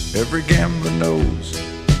Every gambler knows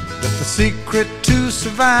that the secret to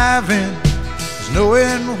surviving is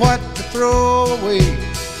knowing what to throw away,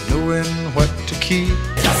 knowing what to keep.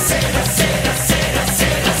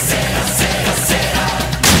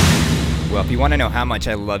 Well, if you want to know how much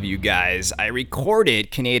I love you guys, I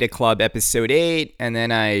recorded Kaneda Club episode 8, and then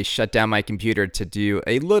I shut down my computer to do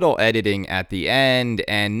a little editing at the end,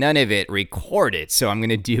 and none of it recorded, so I'm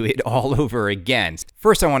going to do it all over again.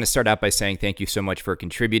 First, I want to start out by saying thank you so much for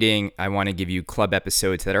contributing. I want to give you club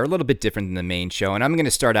episodes that are a little bit different than the main show, and I'm going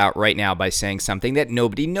to start out right now by saying something that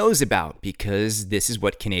nobody knows about, because this is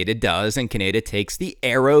what Kaneda does, and Kaneda takes the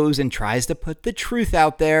arrows and tries to put the truth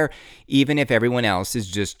out there, even if everyone else is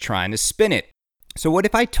just trying to spin it. So what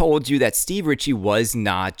if I told you that Steve Ritchie was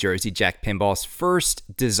not Jersey Jack Pinball's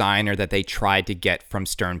first designer that they tried to get from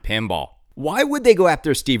Stern Pinball? Why would they go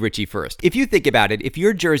after Steve Ritchie first? If you think about it, if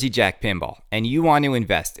you're Jersey Jack Pinball and you want to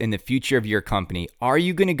invest in the future of your company, are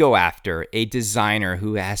you going to go after a designer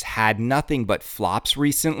who has had nothing but flops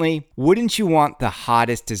recently? Wouldn't you want the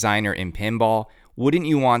hottest designer in pinball? Wouldn't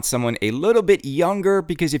you want someone a little bit younger?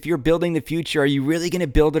 Because if you're building the future, are you really going to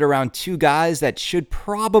build it around two guys that should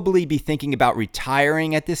probably be thinking about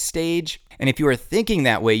retiring at this stage? And if you were thinking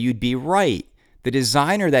that way, you'd be right. The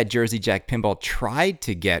designer that Jersey Jack Pinball tried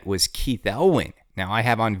to get was Keith Elwin. Now, I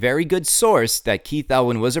have on very good source that Keith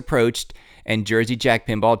Elwin was approached and Jersey Jack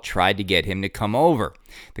Pinball tried to get him to come over.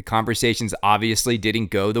 The conversations obviously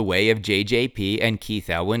didn't go the way of JJP, and Keith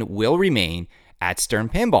Elwin will remain at Stern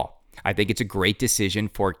Pinball. I think it's a great decision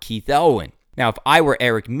for Keith Elwin. Now, if I were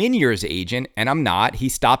Eric Minier's agent, and I'm not, he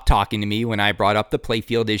stopped talking to me when I brought up the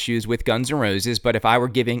playfield issues with Guns N' Roses, but if I were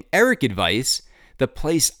giving Eric advice, the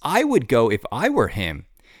place I would go if I were him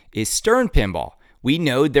is Stern Pinball. We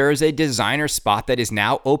know there is a designer spot that is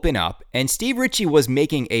now open up, and Steve Ritchie was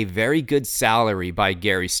making a very good salary by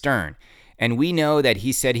Gary Stern. And we know that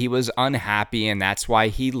he said he was unhappy and that's why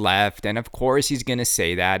he left. And of course, he's going to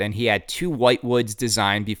say that. And he had 2 Whitewoods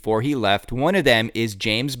designed before he left. One of them is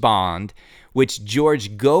James Bond, which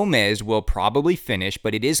George Gomez will probably finish,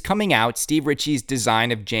 but it is coming out, Steve Ritchie's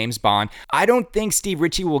design of James Bond. I don't think Steve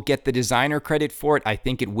Ritchie will get the designer credit for it. I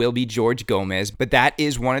think it will be George Gomez, but that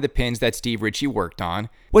is one of the pins that Steve Ritchie worked on.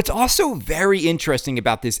 What's also very interesting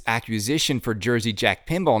about this acquisition for Jersey Jack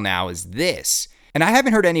Pinball now is this. And I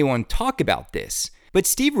haven't heard anyone talk about this, but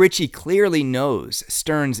Steve Ritchie clearly knows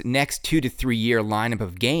Stern's next 2 to 3 year lineup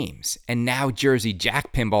of games, and now Jersey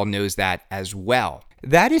Jack Pinball knows that as well.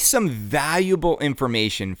 That is some valuable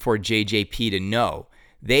information for JJP to know.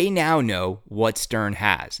 They now know what Stern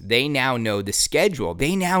has. They now know the schedule.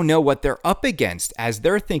 They now know what they're up against as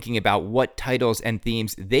they're thinking about what titles and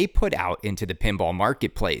themes they put out into the pinball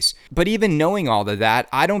marketplace. But even knowing all of that,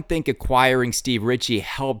 I don't think acquiring Steve Ritchie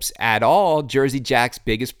helps at all Jersey Jack's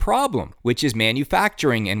biggest problem, which is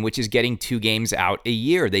manufacturing and which is getting 2 games out a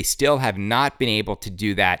year. They still have not been able to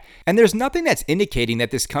do that. And there's nothing that's indicating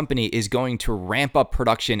that this company is going to ramp up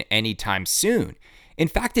production anytime soon. In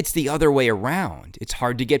fact, it's the other way around. It's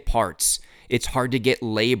hard to get parts. It's hard to get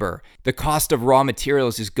labor. The cost of raw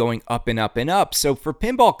materials is going up and up and up. So for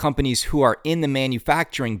pinball companies who are in the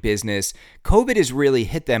manufacturing business, COVID has really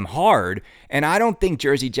hit them hard. And I don't think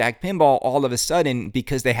Jersey Jack Pinball all of a sudden,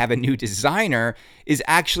 because they have a new designer, is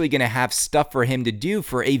actually going to have stuff for him to do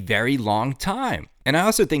for a very long time. And I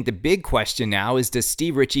also think the big question now is, does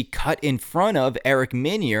Steve Ritchie cut in front of Eric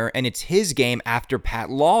Minier and it's his game after Pat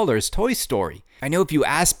Lawler's Toy Story? I know if you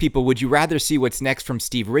ask people, would you rather see what's next from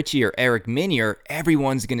Steve Ritchie or Eric Minier,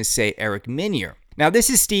 everyone's going to say Eric Minier. Now, this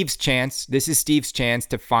is Steve's chance. This is Steve's chance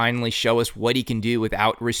to finally show us what he can do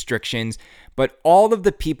without restrictions. But all of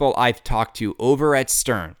the people I've talked to over at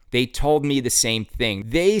Stern, they told me the same thing.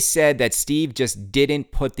 They said that Steve just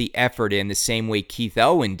didn't put the effort in the same way Keith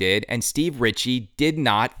Elwin did, and Steve Ritchie did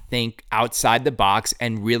not think outside the box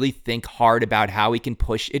and really think hard about how he can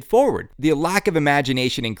push it forward. The lack of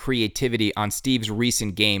imagination and creativity on Steve's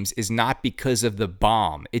recent games is not because of the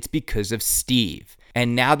bomb, it's because of Steve.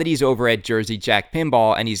 And now that he's over at Jersey Jack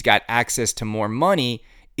Pinball and he's got access to more money,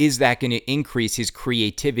 is that going to increase his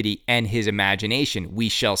creativity and his imagination? We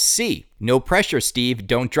shall see. No pressure, Steve.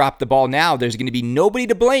 Don't drop the ball now. There's going to be nobody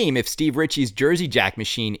to blame if Steve Ritchie's Jersey Jack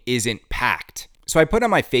machine isn't packed. So I put on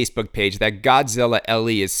my Facebook page that Godzilla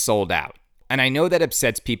LE is sold out. And I know that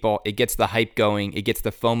upsets people. It gets the hype going. It gets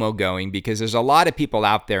the FOMO going because there's a lot of people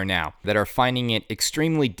out there now that are finding it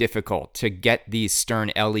extremely difficult to get these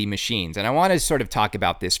Stern LE machines. And I want to sort of talk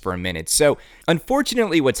about this for a minute. So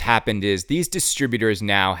unfortunately, what's happened is these distributors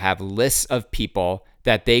now have lists of people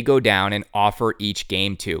that they go down and offer each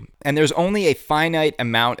game to. And there's only a finite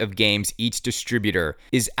amount of games each distributor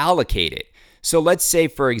is allocated. So let's say,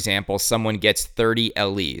 for example, someone gets 30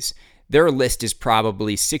 LEs. Their list is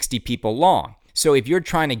probably 60 people long. So if you're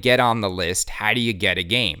trying to get on the list, how do you get a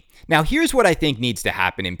game? Now, here's what I think needs to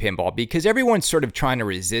happen in pinball, because everyone's sort of trying to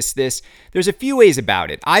resist this. There's a few ways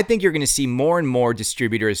about it. I think you're going to see more and more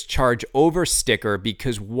distributors charge over sticker,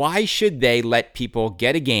 because why should they let people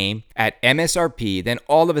get a game at MSRP, then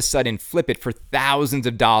all of a sudden flip it for thousands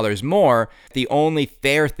of dollars more? The only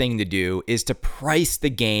fair thing to do is to price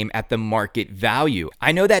the game at the market value.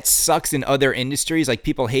 I know that sucks in other industries, like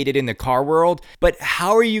people hate it in the car world, but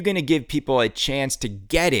how are you going to give people a chance to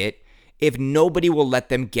get it if nobody will let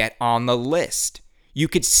them get on the list? You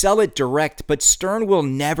could sell it direct, but Stern will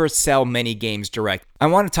never sell many games direct. I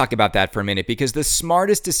want to talk about that for a minute, because the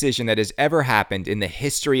smartest decision that has ever happened in the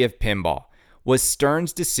history of pinball was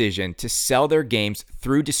Stern's decision to sell their games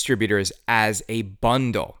through distributors as a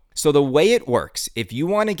bundle. So the way it works, if you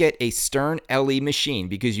want to get a Stern LE machine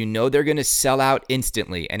because you know they're going to sell out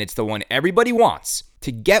instantly and it's the one everybody wants,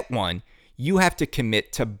 to get one, you have to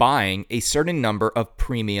commit to buying a certain number of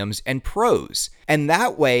premiums and pros. And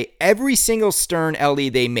that way, every single Stern LE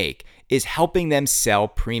they make is helping them sell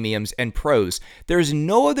premiums and pros. There's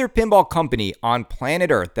no other pinball company on planet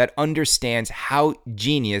Earth that understands how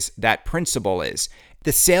genius that principle is.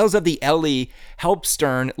 The sales of the LE help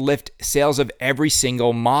Stern lift sales of every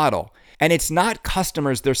single model. And it's not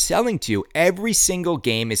customers they're selling to. Every single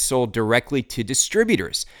game is sold directly to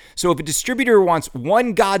distributors. So if a distributor wants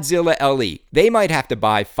one Godzilla LE, they might have to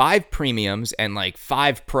buy 5 premiums and like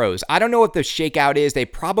 5 pros. I don't know what the shakeout is. They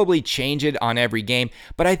probably change it on every game,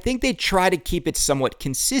 but I think they try to keep it somewhat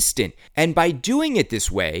consistent. And by doing it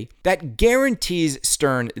this way, that guarantees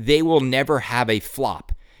Stern they will never have a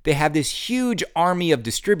flop. They have this huge army of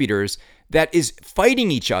distributors that is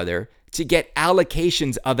fighting each other to get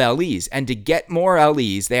allocations of LEs. And to get more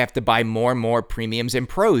LEs, they have to buy more and more premiums and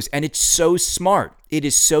pros. And it's so smart. It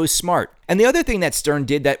is so smart. And the other thing that Stern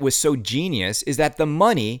did that was so genius is that the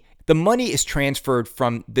money is transferred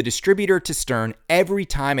from the distributor to Stern every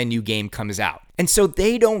time a new game comes out. And so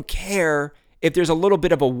they don't care if there's a little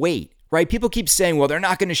bit of a wait, right? People keep saying, well, they're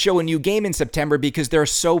not going to show a new game in September because they're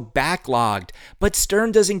so backlogged. But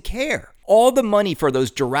Stern doesn't care. All the money for those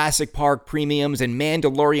Jurassic Park premiums and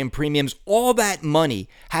Mandalorian premiums, all that money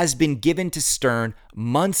has been given to Stern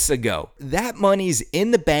months ago. That money's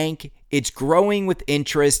in the bank, it's growing with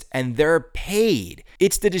interest, and they're paid.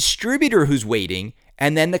 It's the distributor who's waiting,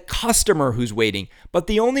 and then the customer who's waiting. But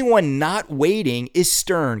the only one not waiting is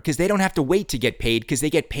Stern, because they don't have to wait to get paid, because they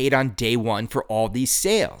get paid on day one for all these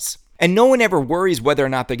sales. And no one ever worries whether or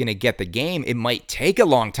not they're going to get the game. It might take a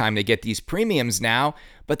long time to get these premiums now,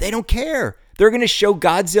 but they don't care. They're going to show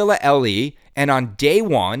Godzilla LE, and on day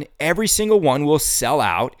one, every single one will sell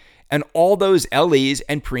out, and all those LEs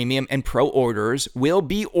and premium and pro orders will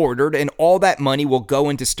be ordered, and all that money will go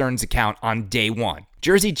into Stern's account on day one.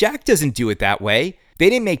 Jersey Jack doesn't do it that way. They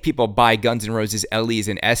didn't make people buy Guns N' Roses LEs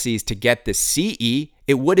and SEs to get the CE.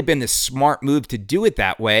 It would have been the smart move to do it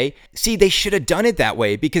that way. See, they should have done it that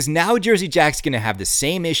way, because now Jersey Jack's going to have the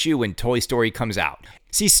same issue when Toy Story comes out.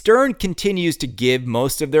 See, Stern continues to give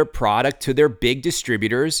most of their product to their big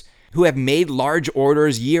distributors who have made large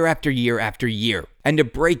orders year after year after year. And to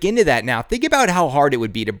break into that now, think about how hard it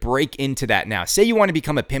would be to break into that now. Say you want to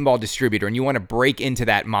become a pinball distributor and you want to break into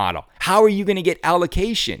that model. How are you going to get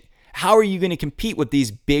allocation? How are you going to compete with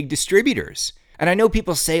these big distributors? And I know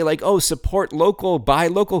people say like, oh, support local, buy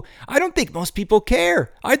local. I don't think most people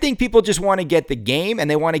care. I think people just want to get the game and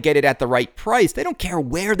they want to get it at the right price. They don't care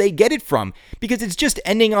where they get it from, because it's just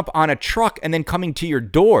ending up on a truck and then coming to your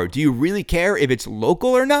door. Do you really care if it's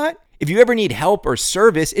local or not? If you ever need help or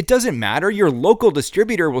service, it doesn't matter. Your local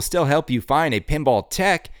distributor will still help you find a pinball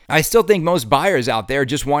tech. I still think most buyers out there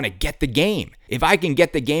just want to get the game. If I can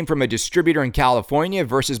get the game from a distributor in California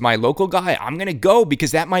versus my local guy, I'm going to go,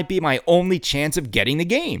 because that might be my only chance of getting the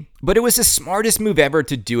game. But it was the smartest move ever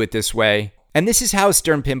to do it this way. And this is how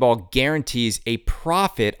Stern Pinball guarantees a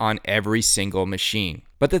profit on every single machine.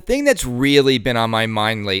 But the thing that's really been on my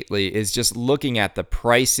mind lately is just looking at the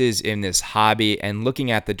prices in this hobby and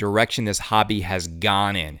looking at the direction this hobby has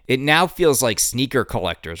gone in. It now feels like sneaker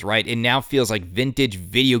collectors, right? It now feels like vintage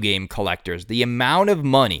video game collectors. The amount of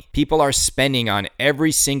money people are spending on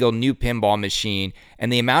every single new pinball machine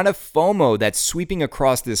and the amount of FOMO that's sweeping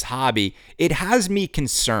across this hobby, it has me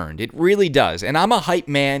concerned. It really does. And I'm a hype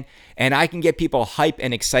man, and I can get people hype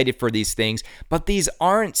and excited for these things, but these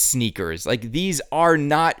aren't sneakers. Like, these are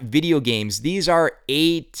not video games. These are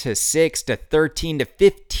 $8 to $6 to $13 to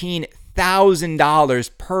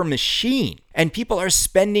 $16,000 per machine. And people are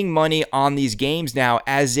spending money on these games now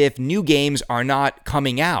as if new games are not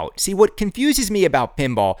coming out. See, what confuses me about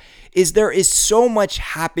pinball is there is so much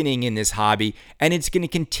happening in this hobby, and it's going to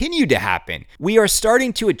continue to happen. We are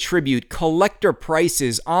starting to attribute collector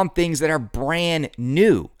prices on things that are brand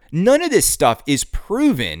new. None of this stuff is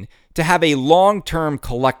proven to have a long-term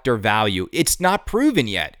collector value. It's not proven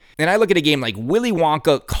yet. And I look at a game like Willy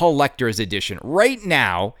Wonka Collector's Edition. Right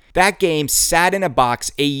now, that game sat in a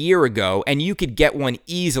box a year ago, and you could get one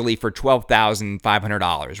easily for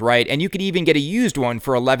 $12,500, right? And you could even get a used one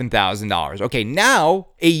for $11,000. Okay, now,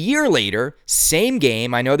 a year later, same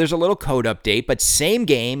game. I know there's a little code update, but same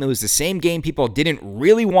game. It was the same game people didn't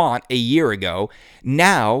really want a year ago.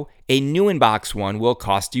 Now, a new in-box one will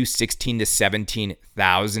cost you $16,000 to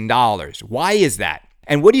 $17,000. Why is that?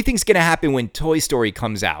 And what do you think is going to happen when Toy Story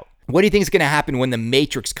comes out? What do you think is going to happen when The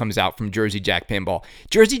Matrix comes out from Jersey Jack Pinball?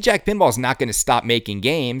 Jersey Jack Pinball is not going to stop making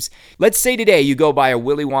games. Let's say today you go buy a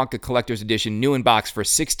Willy Wonka Collector's Edition new in box for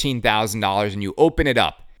 $16,000 and you open it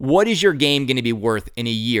up. What is your game going to be worth in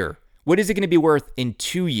a year? What is it going to be worth in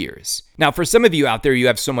 2 years? Now, for some of you out there, you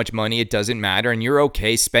have so much money, it doesn't matter, and you're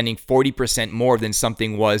okay spending 40% more than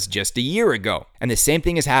something was just a year ago. And the same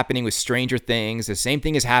thing is happening with Stranger Things. The same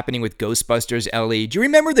thing is happening with Ghostbusters LE. Do you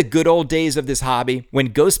remember the good old days of this hobby?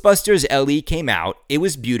 When Ghostbusters LE came out, it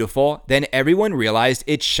was beautiful. Then everyone realized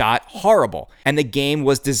it shot horrible. And the game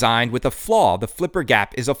was designed with a flaw. The flipper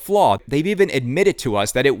gap is a flaw. They've even admitted to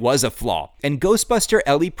us that it was a flaw. And Ghostbuster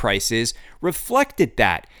LE prices reflected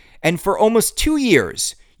that. And for almost 2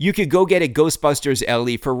 years, you could go get a Ghostbusters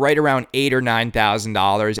LE for right around $8,000 or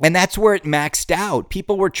 $9,000. And that's where it maxed out.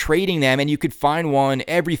 People were trading them, and you could find one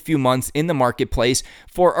every few months in the marketplace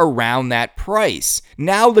for around that price.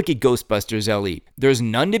 Now look at Ghostbusters LE. There's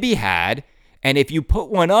none to be had. And if you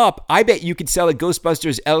put one up, I bet you could sell a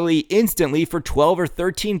Ghostbusters LE instantly for $12,000 or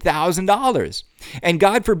 $13,000. And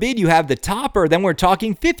God forbid you have the topper, then we're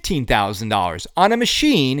talking $15,000 on a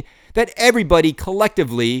machine that everybody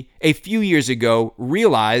collectively a few years ago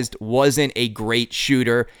realized wasn't a great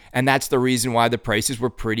shooter, and that's the reason why the prices were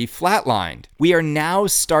pretty flatlined. We are now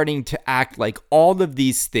starting to act like all of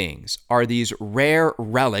these things are these rare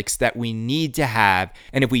relics that we need to have,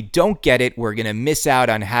 and if we don't get it, we're going to miss out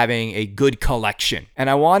on having a good collection. And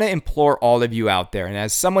I want to implore all of you out there, and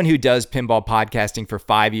as someone who does pinball podcasting for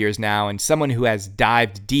 5 years now, and someone who has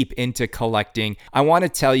dived deep into collecting, I want to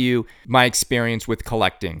tell you my experience with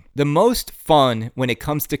collecting. The most fun when it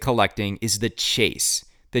comes to collecting is the chase.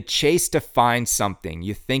 The chase to find something.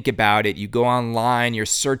 You think about it, you go online, you're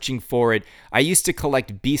searching for it. I used to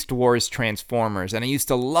collect Beast Wars Transformers, and I used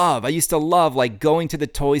to love like going to the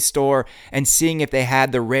toy store and seeing if they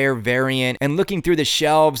had the rare variant and looking through the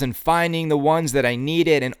shelves and finding the ones that I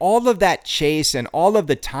needed, and all of that chase and all of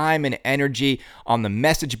the time and energy on the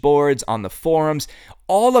message boards, on the forums.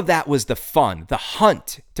 All of that was the fun. The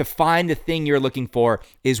hunt to find the thing you're looking for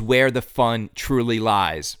is where the fun truly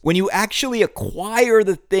lies. When you actually acquire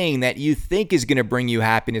the thing that you think is going to bring you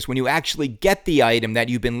happiness, when you actually get the item that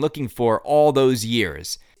you've been looking for all those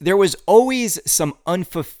years, there was always some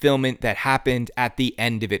unfulfillment that happened at the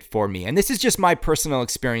end of it for me. And this is just my personal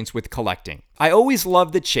experience with collecting. I always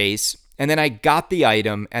loved the chase, and then I got the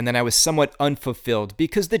item, and then I was somewhat unfulfilled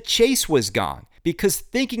because the chase was gone. Because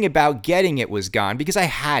thinking about getting it was gone, because I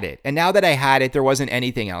had it. And now that I had it, there wasn't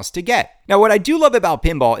anything else to get. Now, what I do love about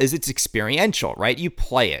pinball is it's experiential, right? You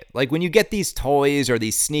play it. Like when you get these toys or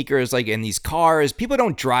these sneakers, like in these cars, people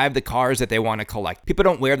don't drive the cars that they want to collect. People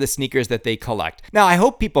don't wear the sneakers that they collect. Now, I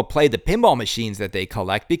hope people play the pinball machines that they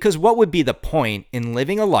collect, because what would be the point in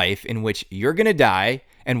living a life in which you're going to die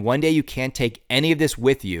and one day you can't take any of this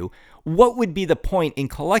with you? What would be the point in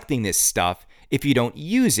collecting this stuff if you don't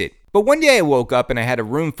use it? But one day I woke up and I had a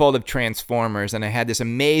room full of Transformers, and I had this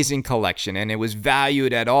amazing collection, and it was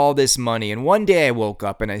valued at all this money. And one day I woke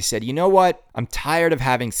up and I said, you know what? I'm tired of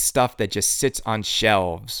having stuff that just sits on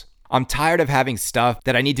shelves. I'm tired of having stuff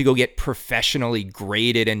that I need to go get professionally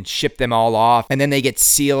graded and ship them all off, and then they get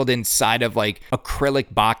sealed inside of like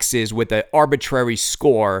acrylic boxes with an arbitrary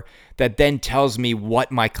score that then tells me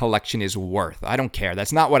what my collection is worth. I don't care.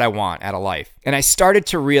 That's not what I want out of life. And I started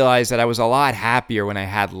to realize that I was a lot happier when I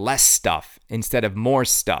had less stuff instead of more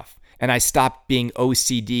stuff. And I stopped being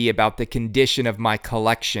OCD about the condition of my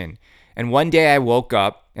collection. And one day I woke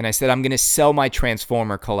up and I said, I'm going to sell my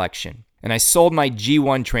Transformer collection. And I sold my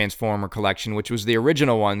G1 Transformer collection, which was the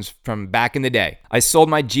original ones from back in the day. I sold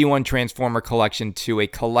my G1 Transformer collection to a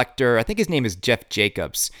collector. I think his name is Jeff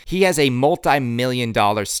Jacobs. He has a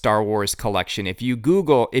multi-million-dollar Star Wars collection. If you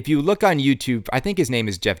look on YouTube, I think his name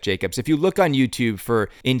is Jeff Jacobs. If you look on YouTube for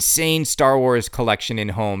insane Star Wars collection in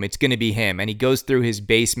home, it's going to be him. And he goes through his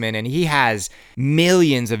basement and he has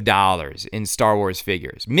millions of dollars in Star Wars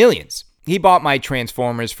figures. Millions. He bought my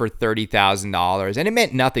Transformers for $30,000, and it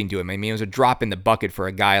meant nothing to him. I mean, it was a drop in the bucket for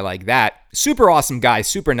a guy like that. Super awesome guy,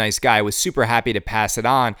 super nice guy. I was super happy to pass it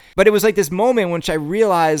on. But it was like this moment in which I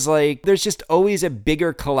realized, like, there's just always a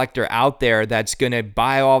bigger collector out there that's going to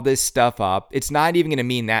buy all this stuff up. It's not even going to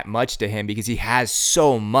mean that much to him because he has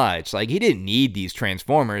so much. Like, he didn't need these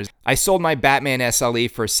Transformers. I sold my Batman SLE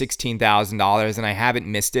for $16,000, and I haven't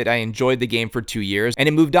missed it. I enjoyed the game for 2 years, and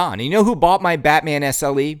it moved on. And you know who bought my Batman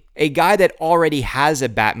SLE? A guy that already has a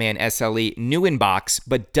Batman SLE new in box,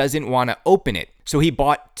 but doesn't want to open it. So he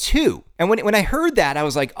bought 2. And when I heard that, I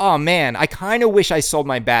was like, oh man, I kind of wish I sold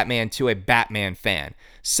my Batman to a Batman fan.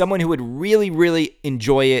 Someone who would really, really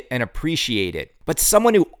enjoy it and appreciate it. But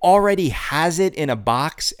someone who already has it in a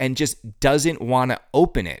box and just doesn't want to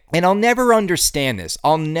open it. And I'll never understand this.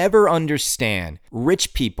 I'll never understand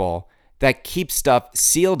rich people that keep stuff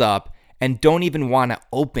sealed up and don't even want to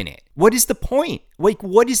open it. What is the point? Like,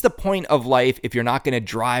 what is the point of life if you're not going to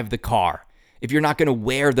drive the car? If you're not going to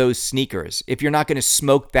wear those sneakers? If you're not going to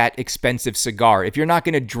smoke that expensive cigar? If you're not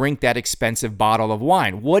going to drink that expensive bottle of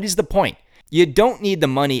wine? What is the point? You don't need the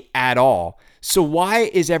money at all. So why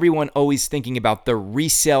is everyone always thinking about the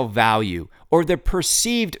resale value or the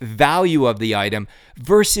perceived value of the item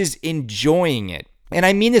versus enjoying it? And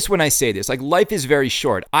I mean this when I say this, like, life is very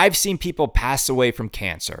short. I've seen people pass away from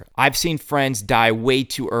cancer. I've seen friends die way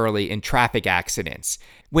too early in traffic accidents.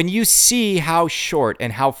 When you see how short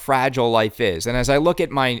and how fragile life is, and as I look at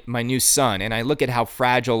my new son and I look at how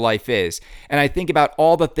fragile life is, and I think about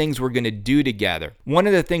all the things we're going to do together, one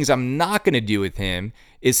of the things I'm not going to do with him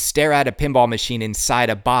is stare at a pinball machine inside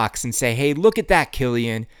a box and say, hey, look at that,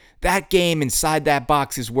 Killian. That game inside that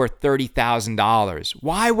box is worth $30,000.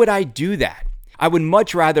 Why would I do that? I would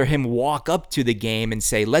much rather him walk up to the game and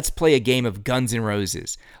say, let's play a game of Guns N'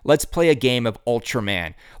 Roses. Let's play a game of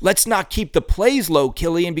Ultraman. Let's not keep the plays low,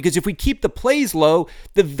 Killian, because if we keep the plays low,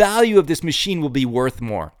 the value of this machine will be worth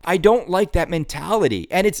more. I don't like that mentality.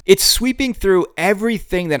 And it's sweeping through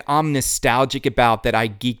everything that I'm nostalgic about that I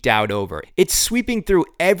geeked out over. It's sweeping through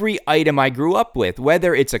every item I grew up with,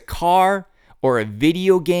 whether it's a car or a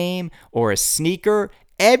video game or a sneaker.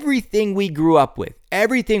 Everything we grew up with,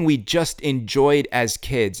 everything we just enjoyed as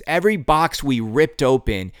kids, every box we ripped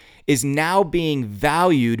open is now being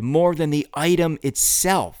valued more than the item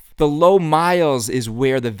itself. The low miles is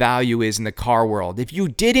where the value is in the car world. If you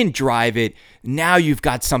didn't drive it, now you've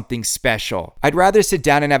got something special. I'd rather sit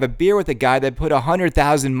down and have a beer with a guy that put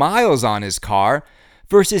 100,000 miles on his car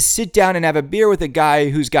versus sit down and have a beer with a guy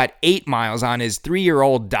who's got 8 miles on his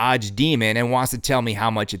 3-year-old Dodge Demon and wants to tell me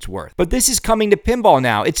how much it's worth. But this is coming to pinball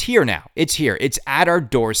now. It's here now. It's here. It's at our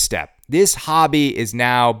doorstep. This hobby is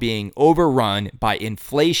now being overrun by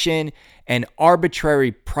inflation and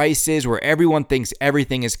arbitrary prices where everyone thinks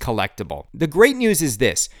everything is collectible. The great news is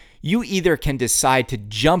this. You either can decide to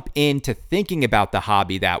jump into thinking about the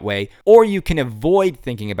hobby that way, or you can avoid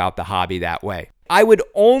thinking about the hobby that way. I would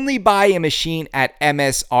only buy a machine at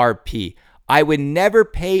MSRP. I would never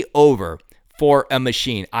pay over for a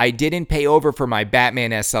machine. I didn't pay over for my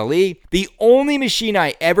Batman SLE. The only machine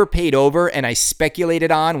I ever paid over and I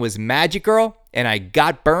speculated on was Magic Girl, and I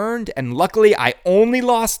got burned, and luckily I only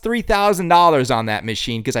lost $3,000 on that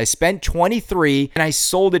machine because I spent $23 and I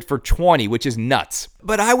sold it for $20, which is nuts.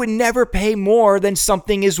 But I would never pay more than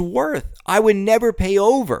something is worth. I would never pay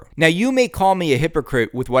over. Now, you may call me a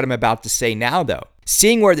hypocrite with what I'm about to say now, though.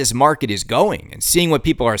 Seeing where this market is going and seeing what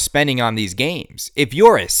people are spending on these games, if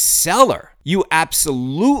you're a seller, you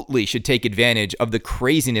absolutely should take advantage of the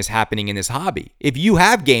craziness happening in this hobby. If you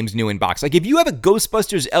have games new in box, like if you have a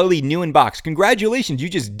Ghostbusters LE new in box, congratulations, you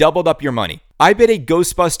just doubled up your money. I bet a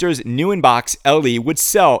Ghostbusters new in box LE would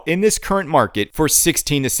sell in this current market for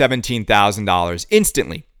 $16,000 to $17,000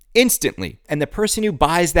 instantly. And the person who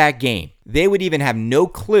buys that game, they would even have no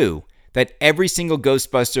clue that every single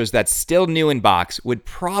Ghostbusters that's still new in box would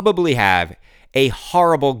probably have a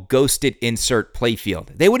horrible ghosted insert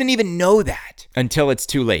playfield. They wouldn't even know that until it's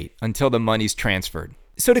too late, until the money's transferred.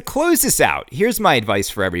 So to close this out, here's my advice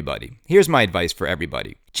for everybody.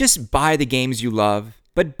 Just buy the games you love,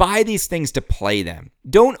 but buy these things to play them.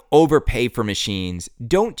 Don't overpay for machines.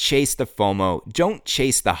 Don't chase the FOMO. Don't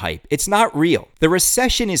chase the hype. It's not real. The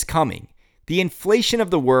recession is coming. The inflation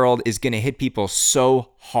of the world is going to hit people so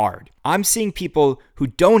hard. I'm seeing people who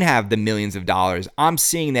don't have the millions of dollars. I'm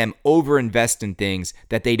seeing them overinvest in things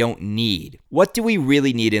that they don't need. What do we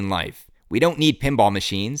really need in life? We don't need pinball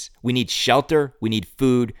machines. We need shelter. We need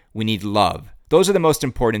food. We need love. Those are the most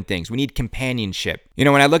important things. We need companionship. You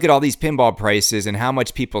know, when I look at all these pinball prices and how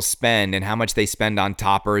much people spend and how much they spend on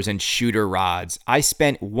toppers and shooter rods, I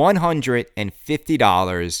spent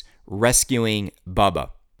 $150 rescuing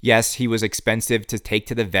Bubba. Yes, he was expensive to take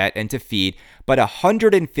to the vet and to feed, but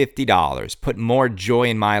 $150 put more joy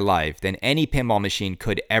in my life than any pinball machine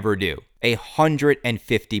could ever do.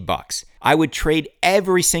 $150. I would trade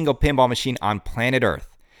every single pinball machine on planet Earth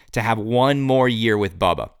to have one more year with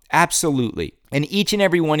Bubba. Absolutely. And each and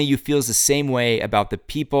every one of you feels the same way about the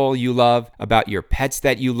people you love, about your pets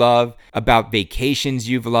that you love, about vacations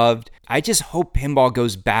you've loved. I just hope pinball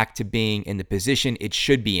goes back to being in the position it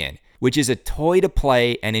should be in, which is a toy to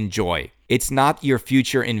play and enjoy. It's not your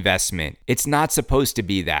future investment. It's not supposed to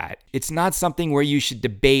be that. It's not something where you should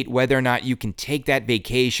debate whether or not you can take that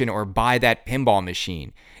vacation or buy that pinball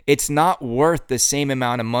machine. It's not worth the same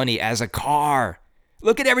amount of money as a car.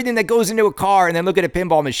 Look at everything that goes into a car and then look at a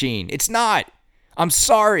pinball machine. It's not. I'm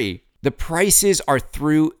sorry. The prices are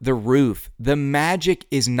through the roof. The magic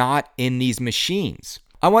is not in these machines.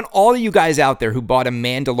 I want all of you guys out there who bought a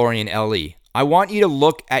Mandalorian LE, I want you to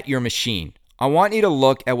look at your machine. I want you to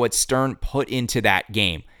look at what Stern put into that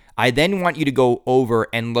game. I then want you to go over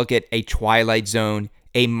and look at a Twilight Zone,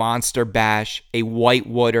 a Monster Bash, a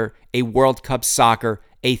Whitewater, a World Cup Soccer,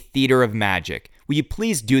 a Theater of Magic. Will you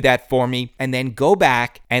please do that for me? And then go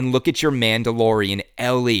back and look at your Mandalorian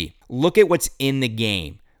LE. Look at what's in the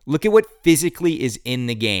game. Look at what physically is in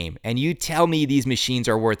the game. And you tell me these machines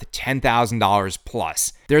are worth $10,000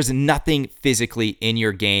 plus. There's nothing physically in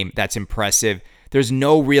your game that's impressive. There's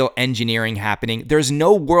no real engineering happening. There's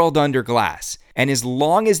no world under glass. And as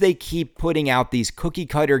long as they keep putting out these cookie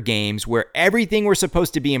cutter games where everything we're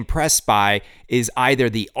supposed to be impressed by is either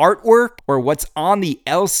the artwork or what's on the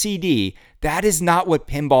LCD, that is not what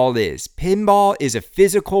pinball is. Pinball is a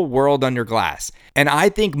physical world under glass. And I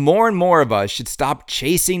think more and more of us should stop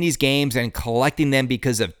chasing these games and collecting them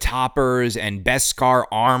because of toppers and Beskar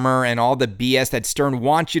armor and all the BS that Stern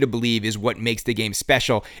wants you to believe is what makes the game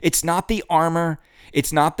special. It's not the armor.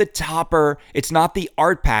 It's not the topper. It's not the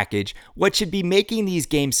art package. What should be making these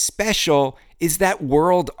games special is that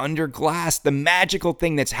world under glass, the magical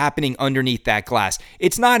thing that's happening underneath that glass.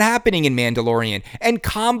 It's not happening in Mandalorian. And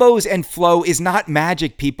combos and flow is not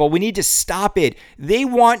magic, people. We need to stop it. They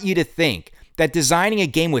want you to think that designing a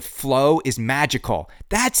game with flow is magical.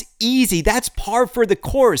 That's easy. That's par for the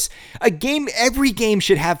course. Every game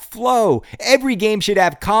should have flow. Every game should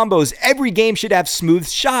have combos. Every game should have smooth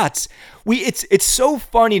shots. It's so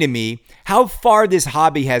funny to me how far this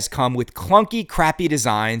hobby has come with clunky, crappy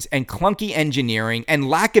designs and clunky engineering and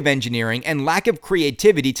lack of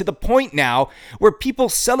creativity to the point now where people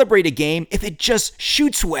celebrate a game if it just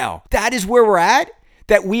shoots well. That is where we're at.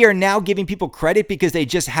 That we are now giving people credit because they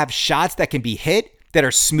just have shots that can be hit, that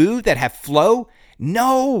are smooth, that have flow.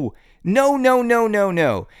 No.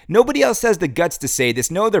 Nobody else has the guts to say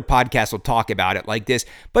this. No other podcast will talk about it like this.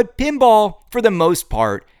 But pinball, for the most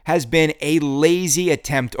part, has been a lazy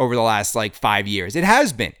attempt over the last 5 years. It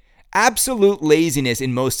has been. Absolute laziness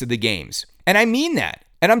in most of the games. And I mean that.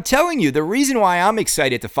 And I'm telling you, the reason why I'm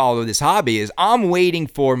excited to follow this hobby is I'm waiting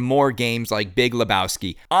for more games like Big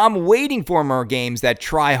Lebowski. I'm waiting for more games that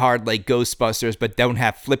try hard like Ghostbusters but don't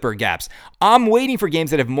have flipper gaps. I'm waiting for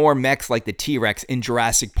games that have more mechs like the T-Rex in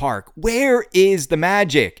Jurassic Park. Where is the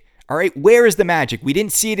magic? All right, where is the magic? We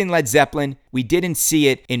didn't see it in Led Zeppelin. We didn't see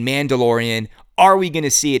it in Mandalorian. Are we going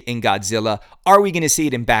to see it in Godzilla? Are we going to see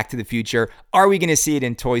it in Back to the Future? Are we going to see it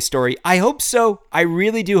in Toy Story? I hope so. I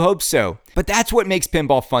really do hope so. But that's what makes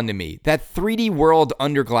pinball fun to me. That 3D world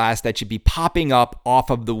under glass that should be popping up off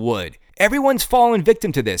of the wood. Everyone's fallen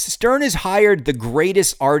victim to this. Stern has hired the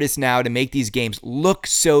greatest artists now to make these games look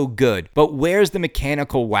so good. But where's the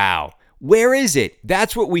mechanical wow? Where is it?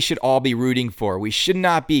 That's what we should all be rooting for. We should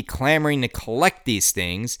not be clamoring to collect these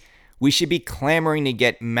things. We should be clamoring to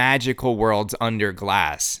get magical worlds under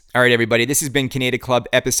glass. All right, everybody, this has been Kaneda Club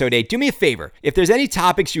Episode 8. Do me a favor. If there's any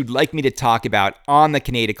topics you'd like me to talk about on the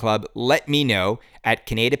Kaneda Club, let me know at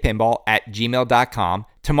kanedapinball@gmail.com.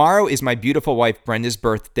 Tomorrow is my beautiful wife Brenda's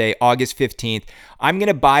birthday, August 15th. I'm going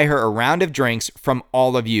to buy her a round of drinks from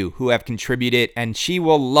all of you who have contributed, and she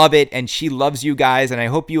will love it, and she loves you guys, and I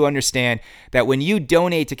hope you understand that when you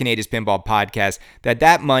donate to Kaneda's Pinball Podcast,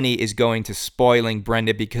 that money is going to spoiling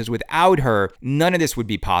Brenda, because without her, none of this would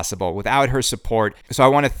be possible, without her support. So I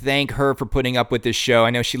want to thank her for putting up with this show.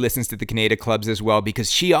 I know she listens to the Kaneda Clubs as well,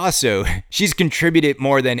 because she's contributed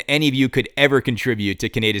more than any of you could ever contribute to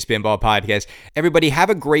Kaneda's Pinball Podcast. Everybody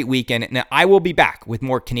have a great weekend, and I will be back with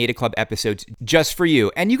more Kaneda Club episodes just for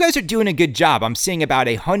you. And you guys are doing a good job. I'm seeing about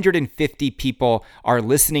 150 people are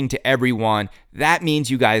listening to everyone. That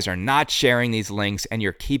means you guys are not sharing these links and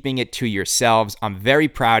you're keeping it to yourselves. I'm very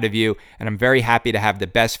proud of you, and I'm very happy to have the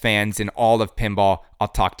best fans in all of pinball. I'll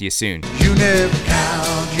talk to you soon. You never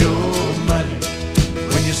count your money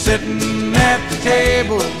when you're sitting at the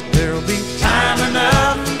table. There'll be time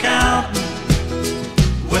enough for counting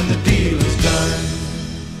when the deal is done.